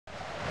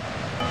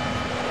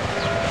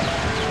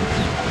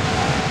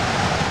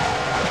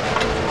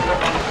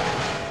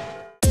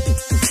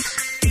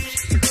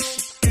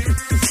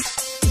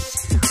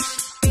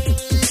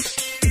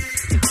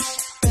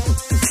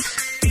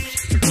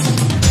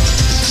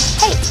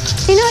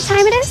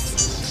time it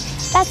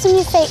is? That's when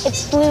you say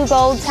it's blue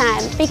gold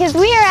time, because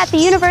we are at the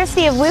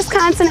University of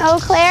Wisconsin-Eau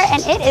Claire,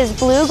 and it is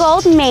blue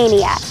gold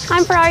mania.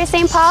 I'm Ferrari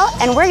St. Paul,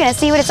 and we're going to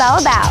see what it's all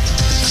about.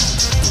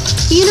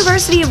 The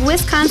University of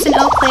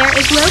Wisconsin-Eau Claire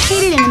is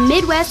located in the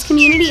Midwest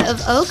community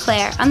of Eau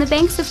Claire on the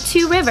banks of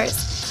two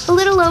rivers. A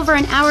little over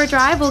an hour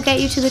drive will get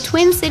you to the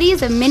twin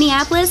cities of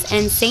Minneapolis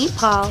and St.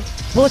 Paul.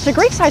 Well, it's a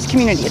great sized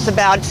community. It's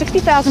about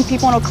 60,000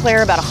 people in Eau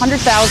Claire, about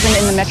 100,000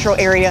 in the metro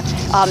area.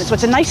 So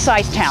it's a nice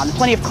sized town.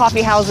 Plenty of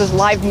coffee houses,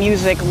 live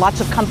music,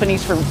 lots of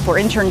companies for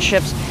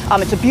internships.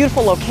 It's a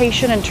beautiful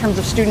location in terms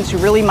of students who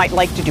really might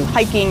like to do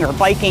hiking or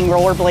biking,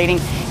 rollerblading.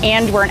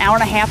 And we're an hour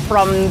and a half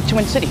from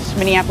twin cities,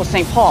 Minneapolis,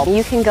 St. Paul.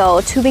 You can go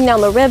tubing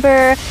down the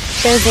river.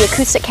 There's the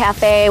Acoustic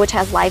Cafe, which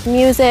has live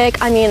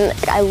music. I mean,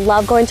 I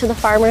love going to the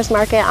farmers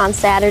market on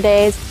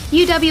Saturdays.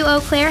 UW-Eau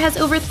Claire has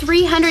over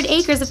 300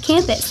 acres of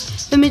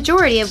campus, the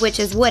majority of which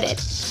is wooded.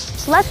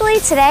 Luckily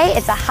today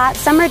it's a hot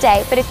summer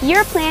day, but if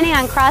you're planning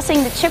on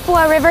crossing the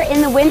Chippewa River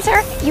in the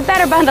winter, you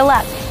better bundle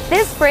up.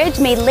 This bridge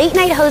made late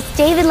night host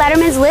David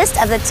Letterman's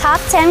list of the top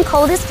 10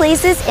 coldest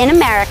places in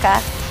America.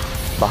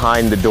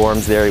 Behind the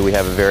dorms there we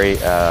have a very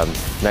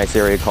nice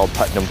area called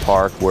Putnam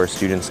Park where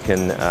students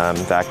can,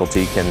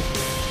 faculty can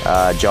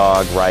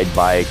jog, ride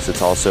bikes.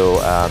 It's also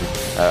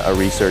a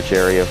research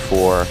area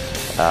for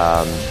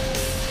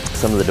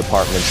some of the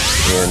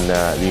departments in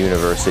the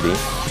university.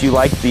 If you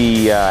like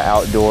the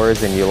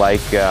outdoors and you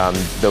like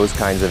those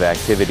kinds of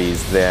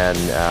activities, then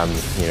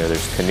you know,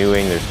 there's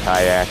canoeing, there's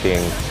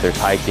kayaking, there's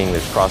hiking,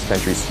 there's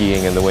cross-country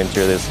skiing in the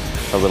winter. There's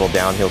a little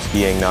downhill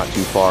skiing not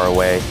too far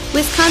away.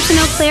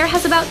 Wisconsin-Eau Claire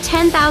has about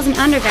 10,000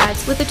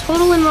 undergrads with a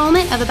total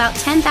enrollment of about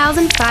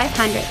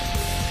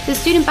 10,500. The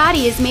student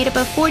body is made up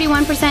of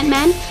 41%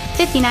 men,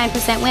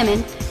 59%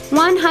 women,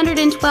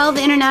 112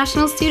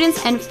 international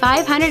students, and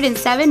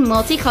 507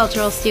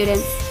 multicultural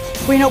students.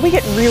 Well, you know, we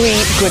get really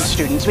good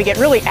students. We get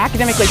really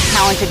academically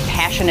talented,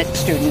 passionate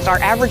students. Our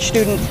average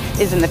student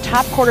is in the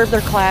top quarter of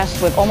their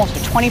class with almost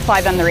a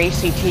 25 on their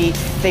ACT.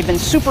 They've been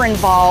super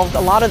involved.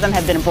 A lot of them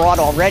have been abroad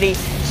already.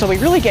 So we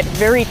really get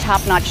very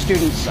top-notch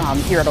students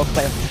here at Eau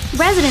Claire.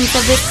 Residents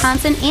of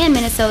Wisconsin and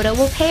Minnesota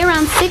will pay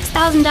around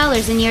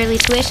 $6,000 in yearly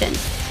tuition.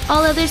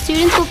 All other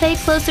students will pay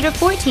closer to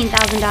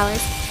 $14,000.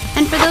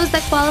 And for those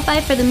that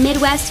qualify for the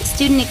Midwest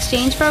Student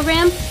Exchange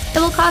Program, it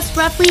will cost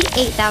roughly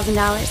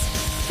 $8,000.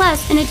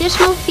 Plus, an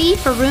additional fee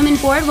for room and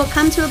board will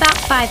come to about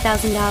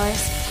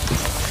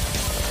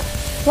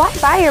 $5,000. Why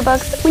buy your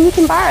books when you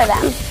can borrow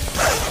them?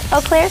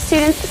 Eau Claire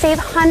students save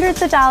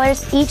hundreds of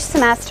dollars each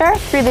semester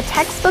through the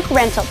textbook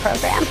rental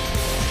program.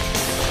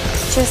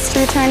 Just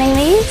returning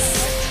these.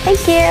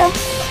 Thank you.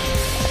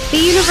 The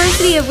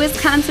University of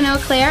Wisconsin-Eau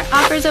Claire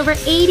offers over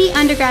 80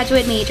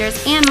 undergraduate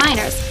majors and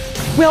minors.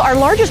 Well, our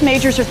largest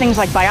majors are things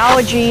like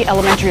biology,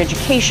 elementary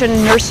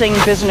education, nursing,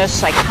 business,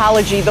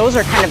 psychology. Those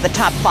are kind of the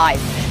top 5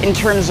 in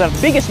terms of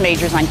biggest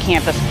majors on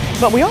campus.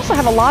 But we also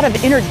have a lot of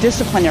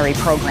interdisciplinary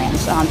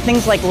programs,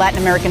 things like Latin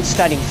American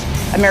studies,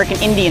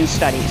 American Indian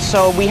studies.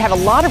 So we have a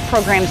lot of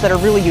programs that are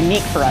really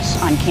unique for us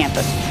on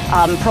campus.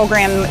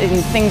 Program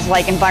in things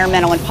like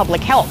environmental and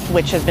public health,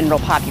 which has been real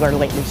popular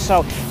lately.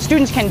 So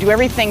students can do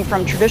everything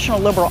from traditional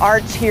liberal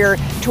arts here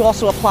to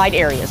also applied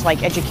areas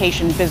like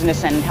education,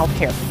 business, and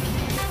healthcare.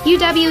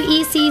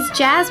 UWEC's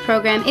jazz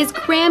program is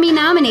Grammy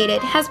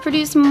nominated, has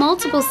produced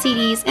multiple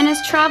CDs, and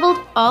has traveled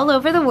all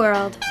over the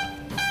world.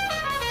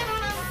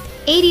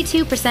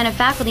 82% of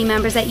faculty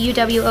members at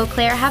UW-Eau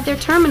Claire have their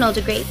terminal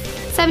degree.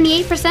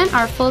 78%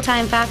 are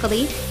full-time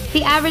faculty.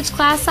 The average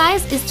class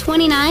size is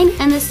 29,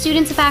 and the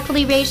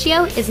student-to-faculty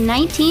ratio is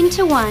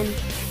 19:1.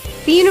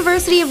 The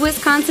University of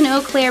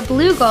Wisconsin-Eau Claire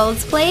Blue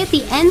Golds play at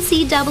the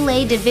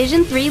NCAA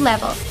Division III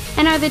level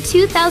and are the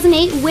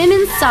 2008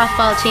 Women's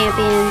Softball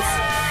Champions.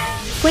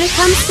 When it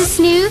comes to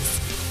snooze,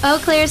 Eau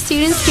Claire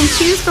students can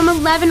choose from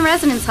 11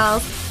 residence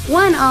halls,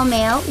 1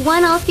 all-male,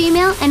 1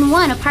 all-female, and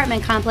 1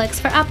 apartment complex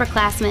for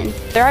upperclassmen.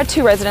 There are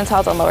 2 residence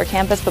halls on lower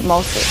campus, but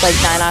most, like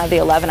 9 out of the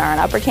 11 are on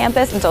upper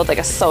campus, and so it's like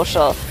a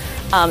social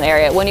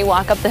area. When you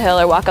walk up the hill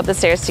or walk up the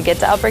stairs to get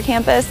to upper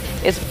campus,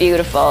 it's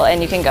beautiful,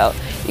 and you can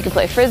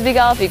play frisbee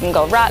golf, you can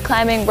go rock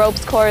climbing,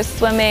 ropes course,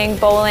 swimming,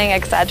 bowling,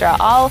 etc.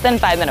 all within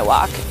 5-minute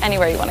walk,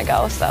 anywhere you want to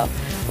go, so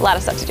a lot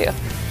of stuff to do.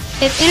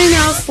 If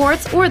intramural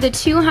sports or the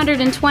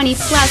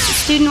 220-plus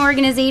student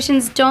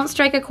organizations don't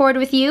strike a chord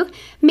with you,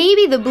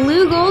 maybe the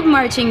Blue Gold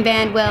Marching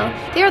Band will.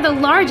 They are the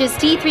largest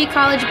D3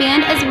 college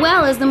band as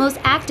well as the most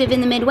active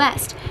in the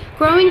Midwest,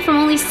 growing from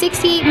only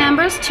 68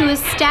 members to a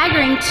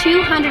staggering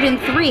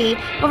 203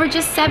 over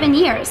just 7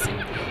 years.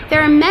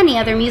 There are many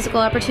other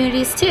musical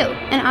opportunities too,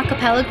 an a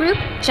cappella group,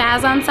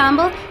 jazz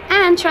ensemble,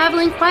 and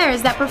traveling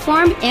choirs that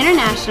perform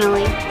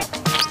internationally.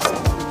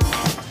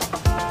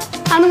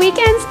 On the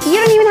weekends, you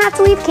don't even have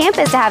to leave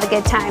campus to have a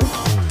good time.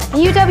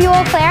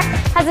 UW-Eau Claire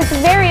has its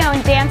very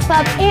own dance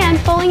club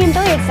and bowling and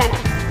billiard center,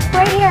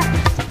 right here.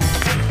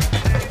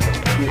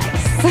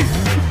 Nice.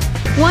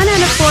 1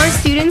 out of 4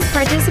 students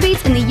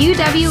participates in the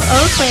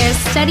UW-Eau Claire's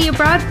Study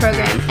Abroad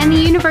program, and the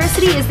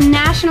university is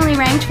nationally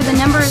ranked for the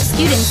number of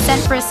students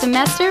sent for a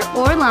semester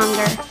or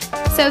longer.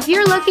 So if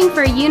you're looking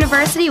for a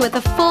university with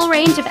a full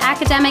range of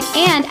academic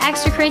and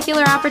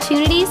extracurricular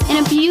opportunities in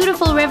a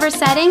beautiful river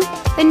setting,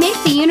 then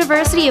make the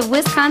University of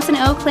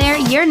Wisconsin-Eau Claire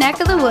your neck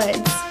of the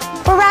woods.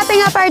 We're wrapping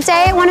up our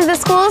day at one of the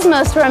school's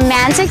most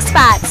romantic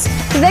spots,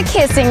 the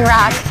Kissing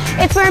Rock.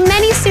 It's where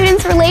many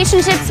students'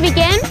 relationships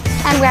begin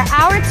and where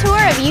our tour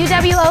of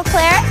UW-Eau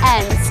Claire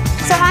ends.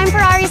 So I'm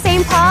Ferrari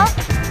St. Paul,